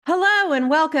And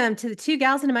welcome to the Two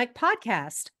Gals and a Mic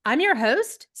podcast. I'm your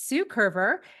host, Sue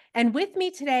Curver, and with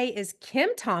me today is Kim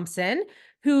Thompson,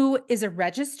 who is a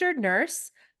registered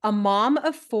nurse, a mom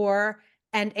of four,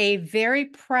 and a very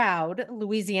proud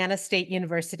Louisiana State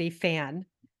University fan.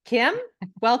 Kim,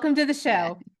 welcome to the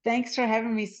show. Thanks for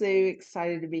having me, Sue.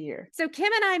 Excited to be here. So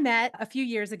Kim and I met a few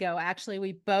years ago. Actually,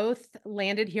 we both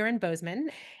landed here in Bozeman,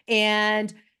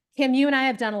 and Kim, you and I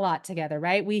have done a lot together,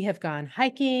 right? We have gone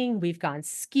hiking, we've gone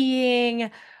skiing,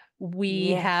 we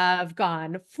have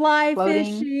gone fly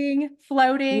fishing,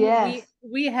 floating. Yes.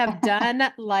 We have done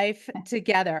life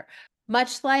together.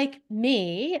 Much like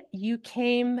me, you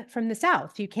came from the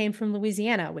South. You came from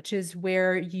Louisiana, which is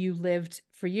where you lived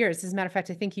for years. As a matter of fact,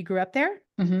 I think you grew up there.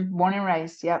 Born and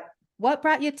raised. Yep. What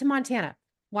brought you to Montana?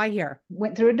 Why here?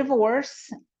 Went through a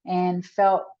divorce and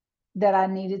felt that I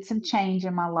needed some change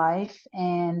in my life.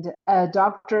 And a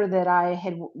doctor that I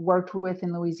had worked with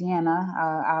in Louisiana,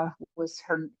 I was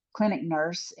her clinic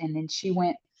nurse, and then she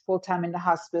went full-time into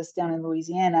hospice down in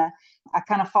Louisiana. I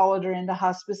kind of followed her into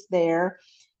hospice there.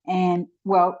 And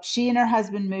well, she and her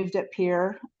husband moved up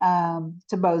here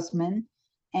to Bozeman.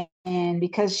 And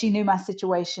because she knew my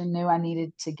situation, knew I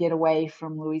needed to get away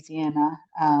from Louisiana,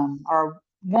 or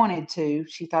wanted to,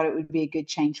 she thought it would be a good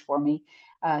change for me.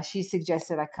 She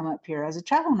suggested I come up here as a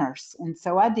travel nurse. And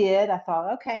so I did. I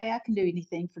thought, okay, I can do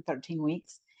anything for 13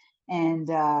 weeks, and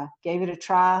gave it a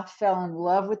try. Fell in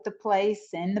love with the place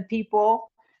and the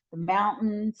people, the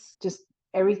mountains, just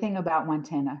everything about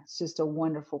Montana. It's just a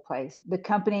wonderful place. The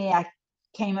company I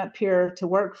came up here to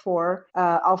work for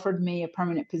offered me a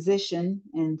permanent position.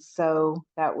 And so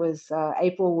that was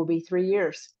April will be 3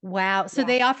 years. Wow. So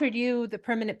they offered you the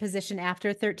permanent position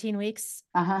after 13 weeks?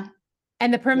 Uh-huh.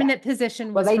 And the permanent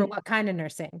position was for what kind of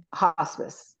nursing?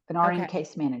 Hospice, an RN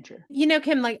case manager. You know,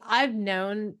 Kim, like I've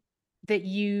known that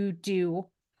you do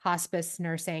hospice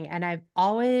nursing, and I've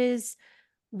always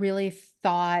really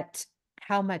thought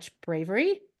how much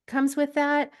bravery comes with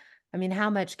that. I mean, how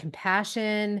much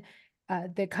compassion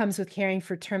that comes with caring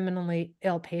for terminally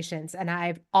ill patients. And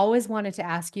I've always wanted to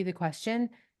ask you the question,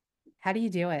 how do you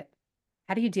do it?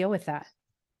 How do you deal with that?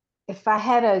 If I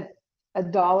had a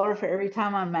dollar for every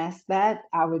time I'm asked that,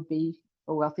 I would be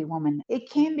a wealthy woman. It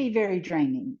can be very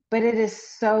draining, but it is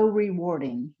so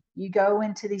rewarding. You go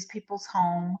into these people's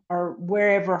home, or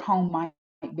wherever home might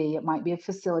be. It might be a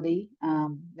facility,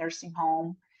 nursing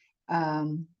home,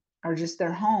 or just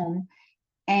their home.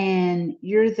 And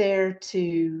you're there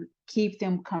to keep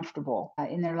them comfortable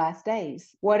in their last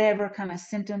days. Whatever kind of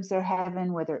symptoms they're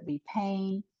having, whether it be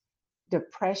pain,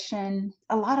 depression,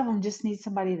 a lot of them just need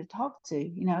somebody to talk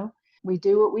to. We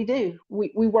do what we do.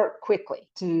 We work quickly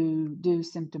to do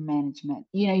symptom management.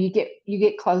 You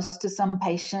get close to some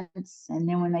patients, and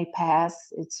then when they pass,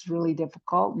 it's really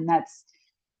difficult. And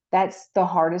that's the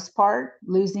hardest part,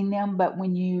 losing them. But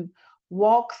when you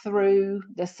walk through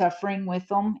the suffering with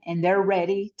them and they're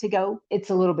ready to go, it's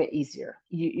a little bit easier.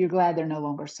 You're glad they're no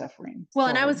longer suffering. Well,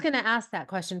 and I was going to ask that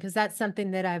question because that's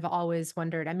something that I've always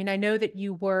wondered. I mean, I know that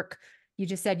you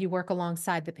just said you work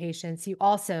alongside the patients. You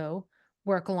also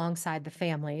work alongside the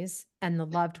families and the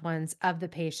loved ones of the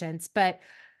patients, but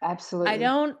absolutely.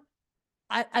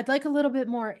 I'd like a little bit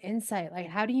more insight. Like,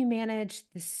 how do you manage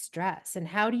the stress, and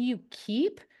how do you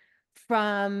keep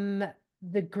from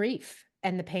the grief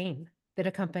and the pain that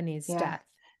accompanies death?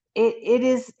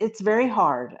 It's very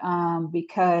hard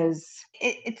because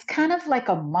it's kind of like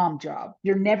a mom job.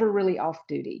 You're never really off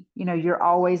duty. You're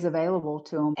always available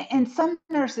to them. And some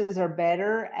nurses are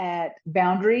better at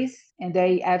boundaries, and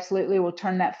they absolutely will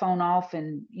turn that phone off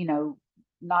and,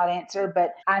 not answer.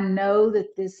 But I know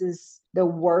that this is the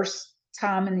worst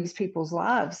time in these people's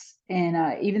lives.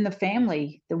 And even the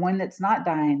family, the one that's not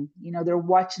dying, they're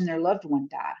watching their loved one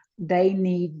die. They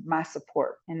need my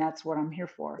support, and that's what I'm here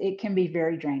for. It can be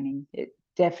very draining. It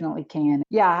definitely can.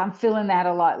 Yeah, I'm feeling that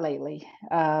a lot lately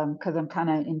because I'm kind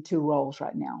of in two roles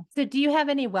right now. So do you have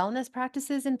any wellness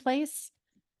practices in place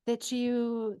that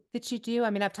you do? I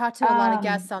mean, I've talked to a lot of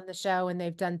guests on the show, and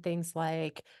they've done things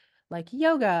like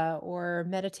yoga or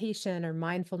meditation or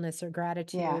mindfulness or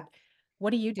gratitude. Yeah. What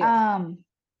do you do?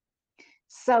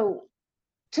 So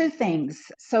two things.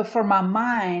 So for my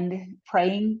mind,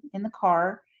 praying in the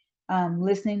car,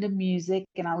 listening to music,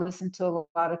 and I listen to a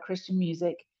lot of Christian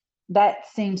music. That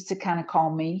seems to kind of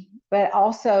calm me, but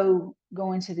also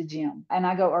going to the gym. And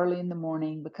I go early in the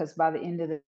morning because by the end of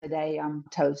the day, I'm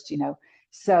toast,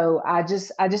 So I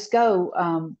just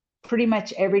go pretty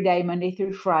much every day, Monday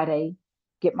through Friday,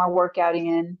 get my workout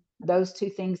in. Those two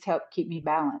things help keep me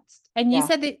balanced. And you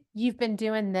said that you've been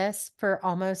doing this for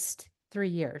almost 3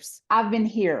 years? I've been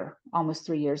here almost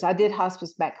 3 years. I did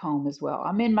hospice back home as well.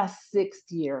 I'm in my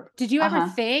 6th year. Did you ever Uh-huh.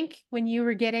 think when you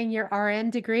were getting your RN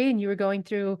degree and you were going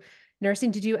through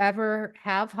nursing, did you ever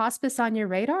have hospice on your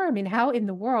radar? I mean, how in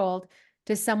the world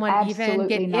does someone even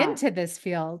get Absolutely not. into this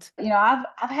field? I've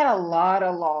had a lot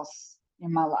of loss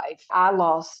in my life. I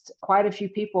lost quite a few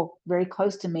people very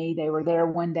close to me. They were there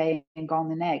one day and gone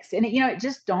the next. And it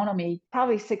just dawned on me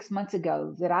probably 6 months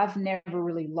ago that I've never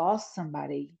really lost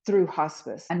somebody through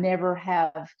hospice. I never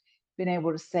have been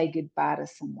able to say goodbye to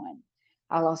someone.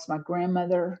 I lost my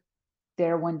grandmother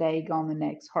there one day, gone the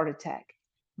next, heart attack.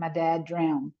 My dad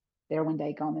drowned there one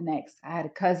day, gone the next. I had a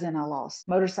cousin I lost,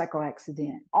 motorcycle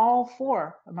accident. All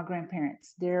four of my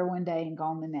grandparents there one day and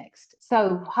gone the next.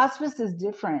 So hospice is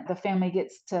different. The family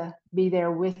gets to be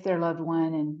there with their loved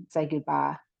one and say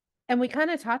goodbye. And we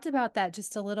kind of talked about that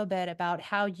just a little bit about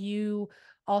how you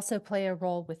also play a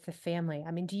role with the family.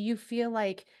 I mean, do you feel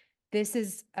like this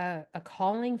is a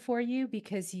calling for you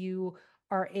because you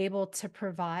are able to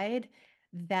provide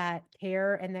that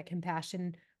care and that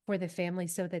compassion for the family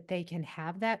so that they can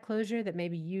have that closure that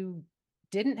maybe you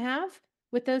didn't have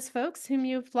with those folks whom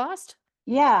you've lost?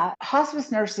 Yeah,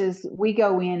 hospice nurses, we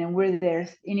go in and we're there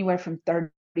anywhere from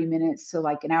 30 minutes to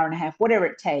like an hour and a half, whatever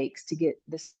it takes to get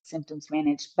the symptoms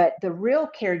managed. But the real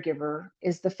caregiver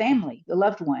is the family, the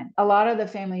loved one. A lot of the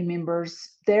family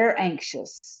members, they're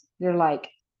anxious. They're like,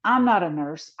 I'm not a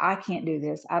nurse. I can't do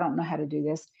this. I don't know how to do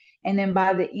this. And then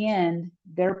by the end,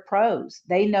 they're pros.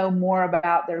 They know more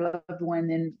about their loved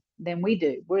one than we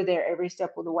do. We're there every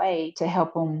step of the way to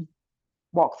help them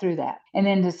walk through that. And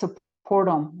then to support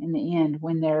them in the end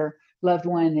when their loved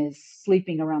one is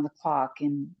sleeping around the clock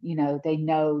and they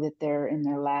know that they're in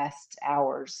their last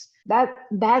hours.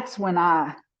 That's when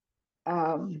I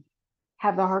um,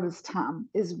 have the hardest time,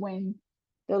 is when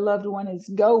the loved one is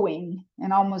going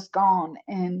and almost gone,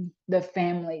 and the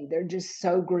family, they're just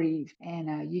so grieved,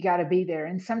 and you got to be there.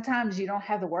 And sometimes you don't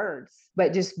have the words,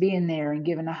 but just being there and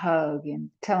giving a hug and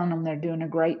telling them they're doing a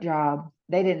great job.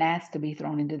 They didn't ask to be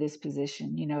thrown into this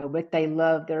position, but they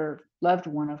love their loved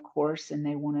one, of course, and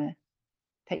they want to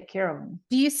take care of them.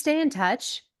 Do you stay in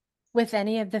touch with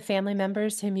any of the family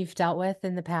members whom you've dealt with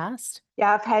in the past?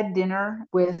 Yeah, I've had dinner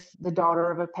with the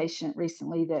daughter of a patient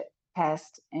recently that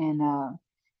passed, and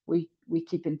we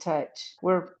keep in touch.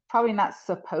 We're probably not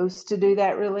supposed to do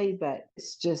that really, but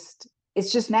it's just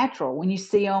natural when you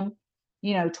see them,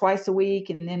 twice a week,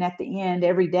 and then at the end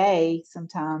every day.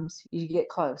 Sometimes you get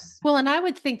close Well, and I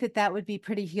would think that that would be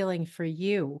pretty healing for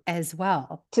you as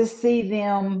well. to see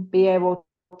them be able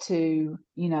to,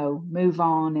 move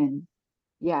on and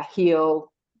yeah,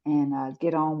 heal and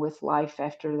get on with life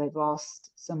after they've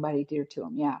lost somebody dear to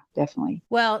them. Yeah, definitely.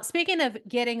 Well, speaking of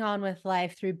getting on with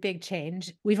life through big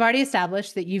change, we've already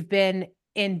established that you've been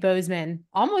in Bozeman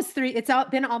almost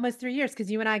been almost 3 years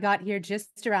because you and I got here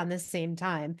just around the same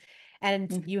time. And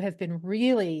Mhm. you have been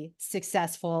really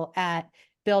successful at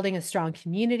building a strong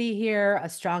community here, a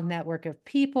strong network of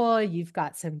people. You've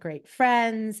got some great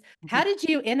friends. How did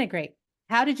you integrate?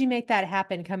 How did you make that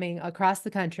happen coming across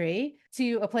the country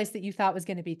to a place that you thought was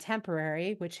going to be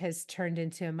temporary, which has turned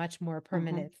into a much more Mhm.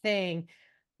 permanent thing?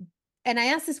 And I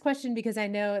ask this question because I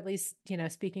know, at least,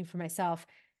 speaking for myself,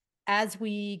 as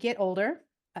we get older,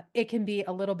 it can be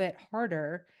a little bit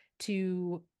harder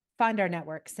to find our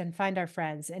networks and find our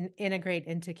friends and integrate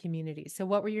into communities. So,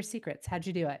 what were your secrets? How'd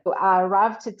you do it? So I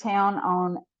arrived to town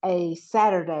on a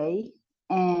Saturday,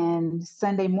 and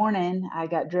Sunday morning I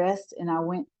got dressed and I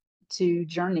went to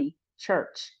Journey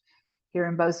Church here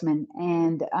in Bozeman.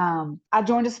 And I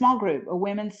joined a small group, a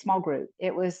women's small group.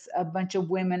 It was a bunch of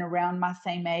women around my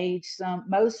same age.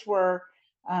 Most were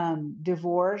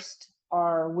divorced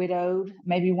or widowed.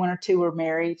 Maybe one or two were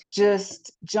married.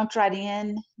 Just jumped right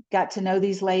in, got to know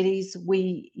these ladies.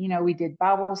 We did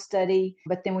Bible study,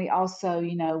 but then we also,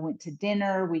 went to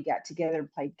dinner. We got together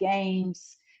and played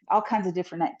games, all kinds of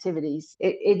different activities.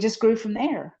 It just grew from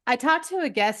there. I talked to a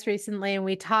guest recently and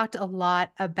we talked a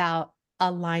lot about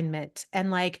alignment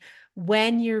and like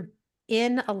when you're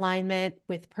in alignment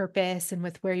with purpose and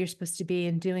with where you're supposed to be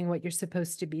and doing what you're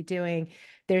supposed to be doing,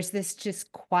 there's this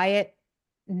just quiet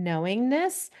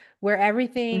knowingness where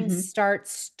everything Mhm.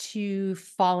 starts to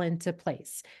fall into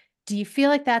place. Do you feel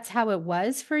like that's how it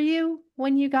was for you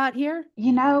when you got here?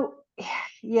 You know,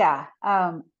 yeah,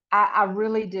 I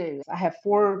really do. I have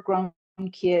 4 grown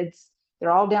kids.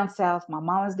 They're all down south. My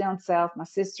mama's down south, my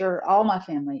sister, all my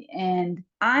family. And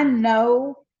I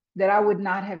know that I would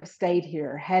not have stayed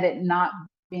here had it not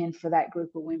been for that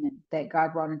group of women that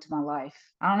God brought into my life.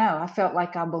 I don't know. I felt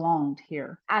like I belonged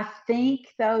here. I think,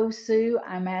 though, Sue,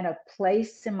 I'm at a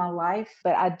place in my life,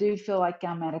 but I do feel like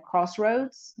I'm at a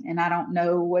crossroads and I don't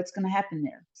know what's going to happen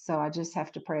there. So I just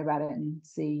have to pray about it and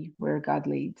see where God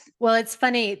leads. Well, it's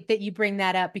funny that you bring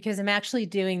that up because I'm actually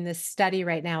doing this study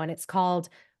right now and it's called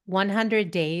 100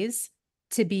 Days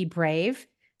to Be Brave.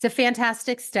 It's a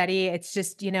fantastic study. It's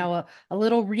just, a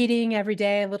little reading every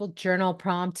day, a little journal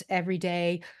prompt every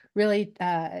day, really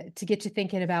to get you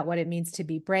thinking about what it means to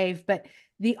be brave. But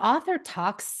the author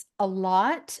talks a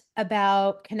lot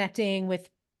about connecting with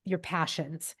your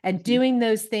passions and Mhm. doing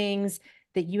those things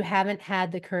that you haven't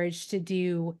had the courage to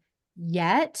do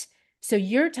yet. So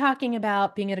you're talking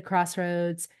about being at a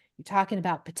crossroads, you're talking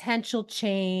about potential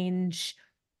change.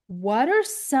 What are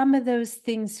some of those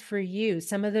things for you?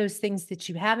 Some of those things that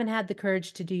you haven't had the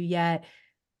courage to do yet,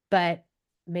 but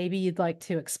maybe you'd like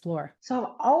to explore? So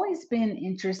I've always been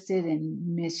interested in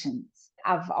missions.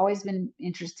 I've always been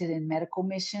interested in medical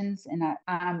missions, and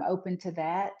I'm open to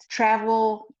that.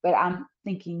 Travel, but I'm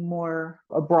thinking more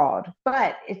abroad.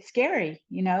 But it's scary,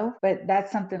 but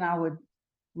that's something I would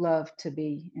love to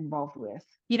be involved with.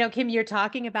 Kim, you're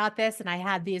talking about this, and I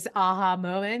had these aha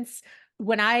moments.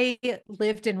 When I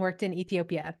lived and worked in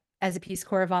Ethiopia as a Peace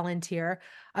Corps volunteer,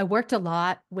 I worked a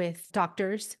lot with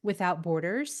Doctors Without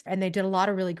Borders, and they did a lot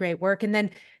of really great work. And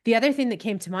then the other thing that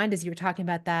came to mind as you were talking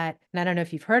about that, and I don't know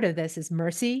if you've heard of this, is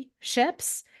Mercy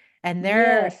Ships. And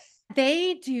Yes.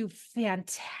 they do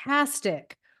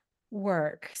fantastic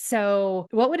work. So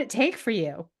what would it take for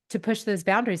you to push those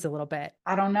boundaries a little bit?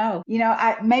 I don't know.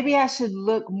 I maybe I should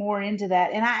look more into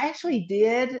that. And I actually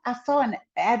did. I saw an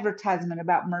advertisement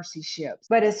about Mercy Ships,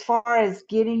 but as far as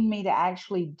getting me to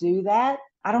actually do that,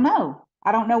 I don't know.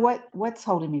 I don't know what's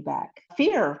holding me back.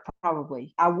 Fear,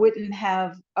 probably. I wouldn't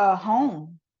have a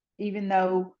home, even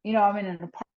though I'm in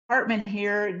an apartment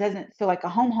here. It doesn't feel like a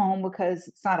home because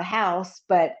it's not a house,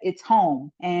 but it's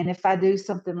home. And if I do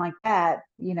something like that,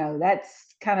 that's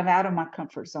kind of out of my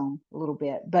comfort zone a little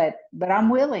bit. But I'm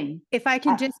willing. If I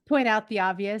can I, just point out the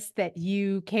obvious that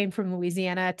you came from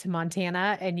Louisiana to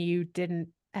Montana and you didn't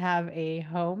have a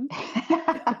home.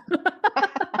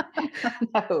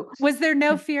 no. Was there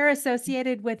no fear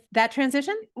associated with that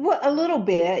transition? Well, a little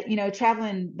bit,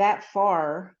 traveling that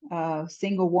far,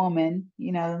 single woman,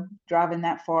 driving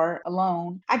that far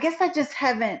alone. I guess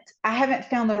I haven't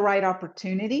found the right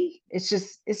opportunity. It's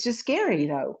just scary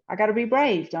though. I got to be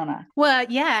brave, don't I? Well,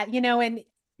 yeah, and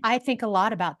I think a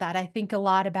lot about that. I think a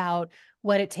lot about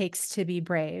what it takes to be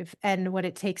brave and what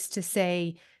it takes to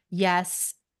say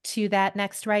yes to that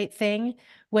next right thing,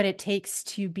 what it takes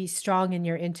to be strong in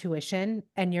your intuition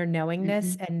and your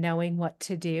knowingness Hmm. and knowing what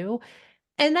to do.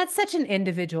 And that's such an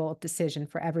individual decision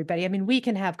for everybody. I mean, we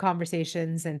can have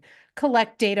conversations and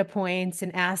collect data points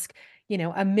and ask,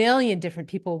 a million different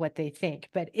people what they think.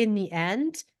 But in the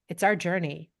end, it's our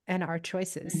journey and our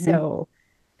choices. Hmm. So,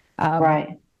 um,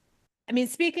 Right. I mean,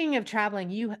 speaking of traveling,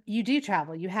 you do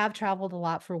travel. You have traveled a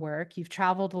lot for work. You've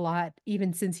traveled a lot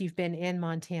even since you've been in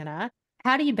Montana.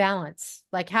 How do you balance?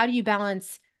 Like, how do you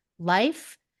balance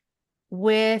life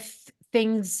with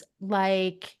things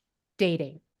like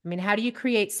dating? I mean, how do you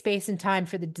create space and time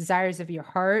for the desires of your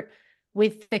heart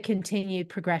with the continued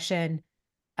progression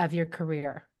of your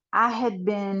career? I had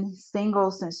been single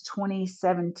since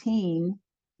 2017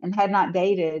 and had not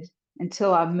dated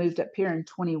until I moved up here in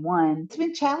 21. It's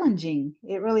been challenging.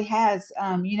 It really has.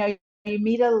 You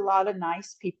meet a lot of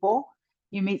nice people,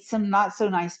 you meet some not so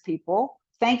nice people.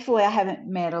 Thankfully, I haven't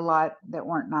met a lot that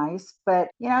weren't nice, but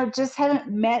just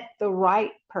haven't met the right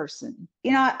person.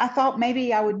 I thought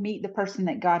maybe I would meet the person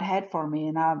that God had for me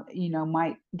and I,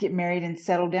 might get married and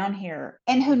settle down here.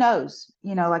 And who knows?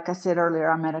 Like I said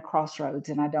earlier, I'm at a crossroads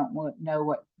and I don't know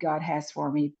what God has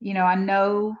for me. I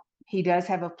know He does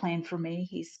have a plan for me.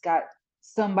 He's got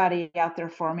somebody out there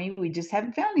for me. We just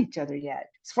haven't found each other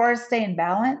yet. As far as staying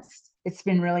balanced, it's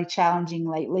been really challenging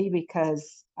lately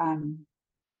because I'm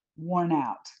worn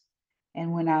out.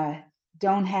 And when I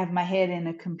don't have my head in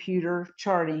a computer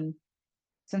charting,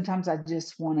 sometimes I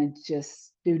just want to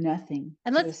just do nothing.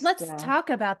 And let's talk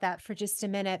about that for just a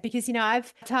minute because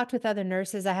I've talked with other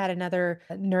nurses. I had another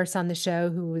nurse on the show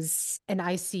who was an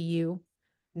ICU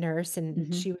nurse and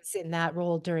Mhm. she was in that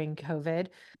role during COVID.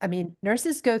 I mean,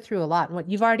 nurses go through a lot. And what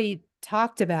you've already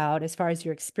talked about as far as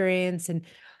your experience and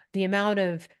the amount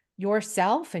of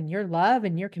yourself and your love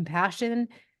and your compassion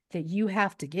that you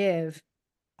have to give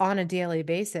on a daily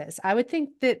basis. I would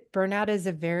think that burnout is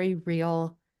a very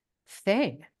real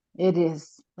thing. It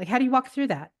is. Like, how do you walk through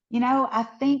that? I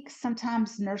think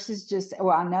sometimes nurses just,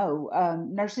 well, I know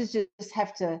nurses just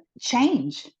have to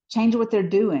change what they're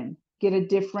doing. get a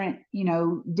different,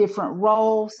 different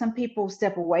role. Some people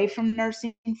step away from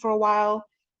nursing for a while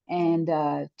and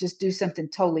just do something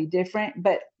totally different,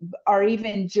 but or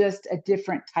even just a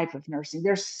different type of nursing.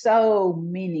 There's so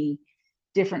many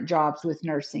different jobs with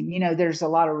nursing. There's a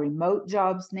lot of remote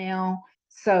jobs now.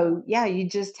 So yeah, you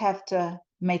just have to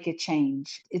make a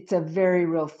change. It's a very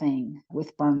real thing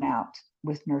with burnout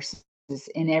with nurses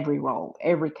in every role,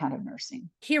 every kind of nursing.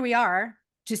 Here we are,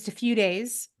 just a few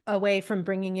days away from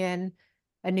bringing in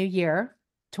a new year,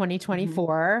 Mhm.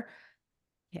 2024.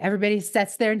 Everybody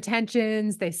sets their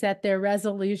intentions, they set their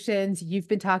resolutions. You've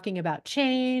been talking about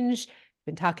change,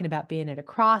 been talking about being at a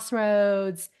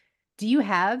crossroads. Do you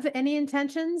have any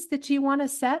intentions that you want to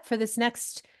set for this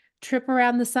next trip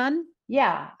around the sun?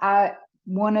 Yeah, I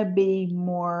want to be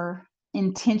more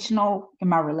intentional in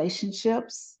my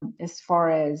relationships as far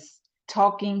as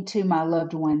talking to my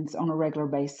loved ones on a regular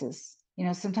basis.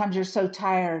 Sometimes you're so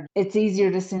tired, it's easier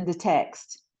to send a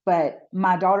text. But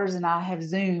my daughters and I have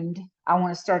Zoomed. I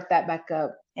want to start that back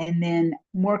up and then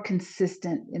more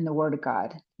consistent in the Word of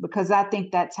God because I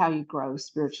think that's how you grow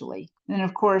spiritually. And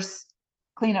of course,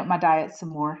 clean up my diet some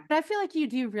more. I feel like you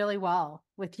do really well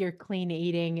with your clean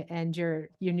eating and your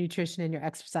nutrition and your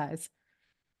exercise.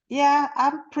 Yeah,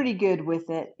 I'm pretty good with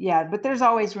it. Yeah, but there's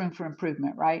always room for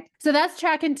improvement, right? So that's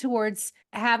tracking towards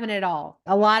having it all.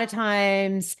 A lot of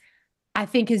times, I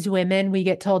think as women, we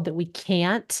get told that we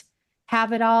can't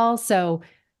have it all. So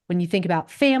when you think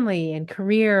about family and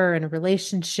career and a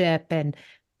relationship and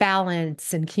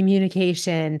balance and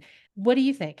communication, what do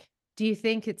you think? Do you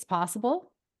think it's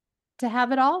possible to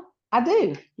have it all? I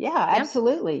do. Yeah, Yeah,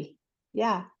 absolutely.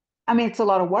 Yeah. I mean, it's a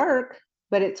lot of work,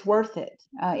 but it's worth it.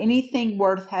 Anything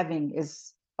worth having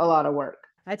is a lot of work.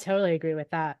 I totally agree with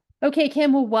that. Okay,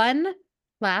 Kim, well, one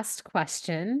last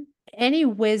question. Any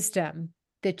wisdom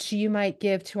that you might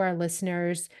give to our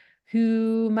listeners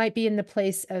who might be in the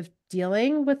place of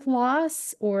dealing with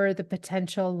loss or the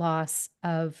potential loss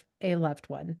of a loved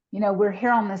one? We're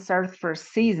here on this earth for a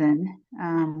season.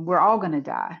 We're all going to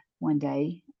die one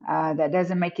day. That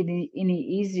doesn't make it any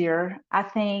easier. I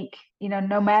think,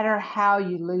 no matter how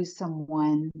you lose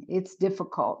someone, it's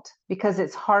difficult because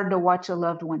it's hard to watch a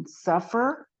loved one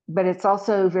suffer, but it's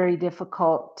also very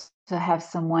difficult to have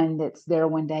someone that's there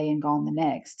one day and gone the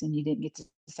next, and you didn't get to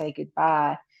say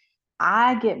goodbye.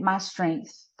 I get my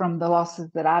strength from the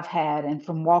losses that I've had and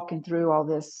from walking through all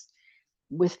this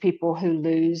with people who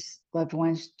lose loved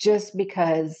ones just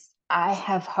because I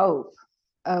have hope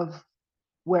of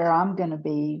where I'm going to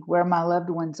be, where my loved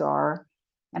ones are.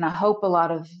 And I hope a lot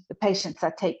of the patients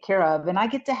I take care of, and I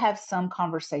get to have some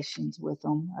conversations with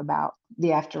them about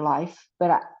the afterlife,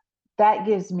 but that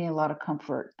gives me a lot of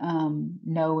comfort,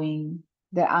 knowing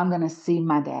that I'm going to see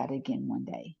my dad again one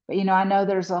day. But, I know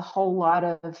there's a whole lot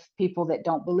of people that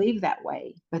don't believe that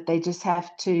way, but they just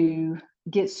have to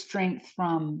get strength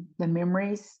from the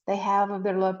memories they have of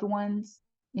their loved ones,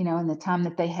 and the time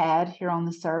that they had here on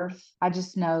this earth. I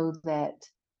just know that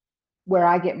where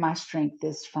I get my strength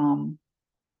is from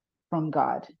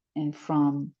God and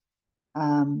from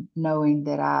knowing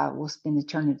that I will spend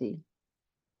eternity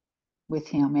with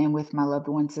Him and with my loved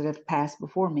ones that have passed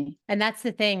before me. And that's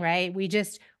the thing, right? We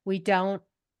don't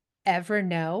ever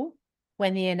know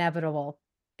when the inevitable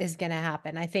is going to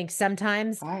happen. I think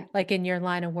sometimes, Right. like in your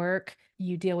line of work,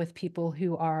 you deal with people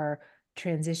who are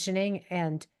transitioning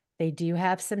and they do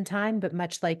have some time, but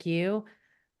much like you,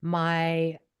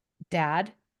 my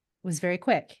dad was very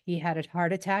quick. He had a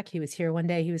heart attack. He was here one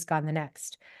day, he was gone the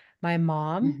next. My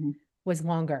mom Hmm. was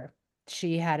longer.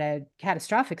 She had a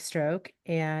catastrophic stroke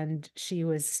and she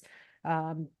was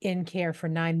in care for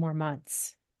 9 more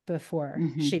months before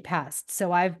she Hmm. passed.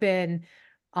 So I've been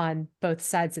on both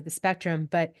sides of the spectrum,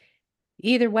 but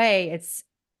either way, it's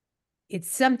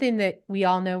something that we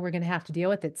all know we're going to have to deal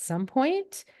with at some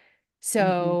point. Hmm.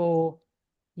 So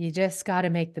you just got to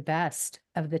make the best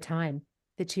of the time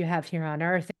that you have here on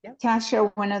earth. Yep. Can I share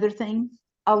one other thing?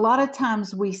 A lot of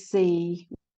times we see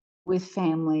with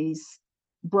families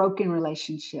broken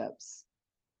relationships,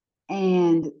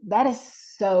 and that is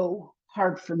so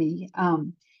hard for me.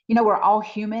 We're all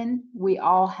human. We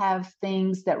all have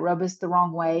things that rub us the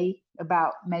wrong way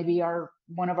about maybe our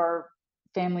one of our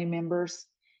family members,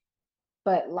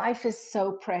 but life is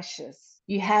so precious.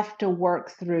 You have to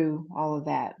work through all of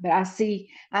that. But I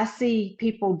see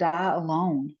people die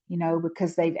alone,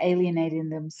 because they've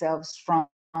alienated themselves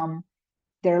from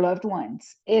their loved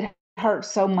ones. It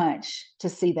hurts so much to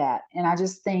see that. And I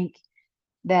just think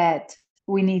that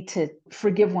we need to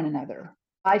forgive one another.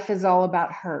 Life is all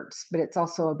about hurts, but it's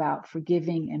also about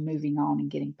forgiving and moving on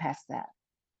and getting past that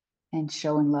and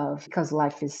showing love because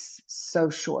life is so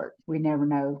short. We never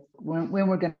know when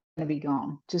we're going to be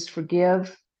gone. Just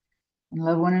forgive and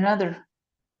love one another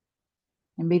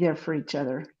and be there for each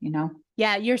other, you know?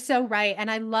 Yeah, you're so right.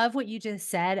 And I love what you just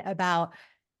said about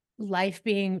life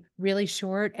being really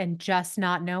short and just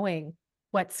not knowing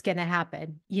what's going to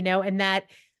happen, and that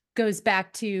goes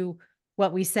back to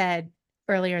what we said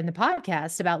earlier in the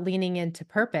podcast about leaning into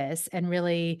purpose and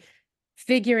really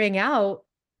figuring out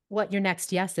what your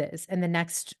next yes is and the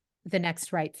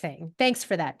next right thing. Thanks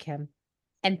for that, Kim.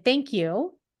 And thank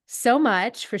you so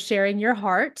much for sharing your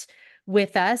heart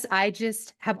with us. I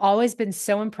just have always been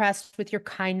so impressed with your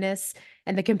kindness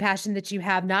and the compassion that you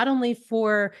have, not only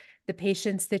for the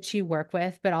patients that you work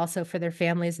with, but also for their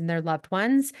families and their loved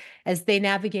ones as they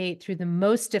navigate through the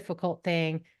most difficult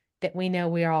thing that we know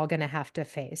we are all going to have to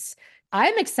face.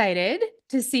 I'm excited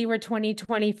to see where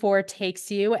 2024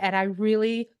 takes you, and I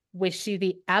really wish you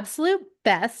the absolute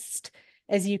best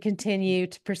as you continue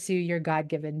to pursue your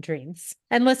God-given dreams.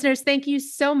 And listeners, thank you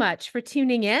so much for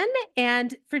tuning in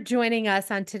and for joining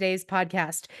us on today's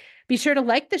podcast. Be sure to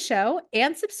like the show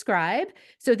and subscribe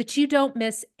so that you don't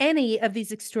miss any of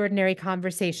these extraordinary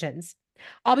conversations.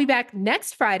 I'll be back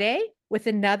next Friday with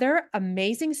another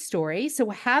amazing story. So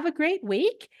have a great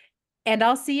week, and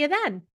I'll see you then.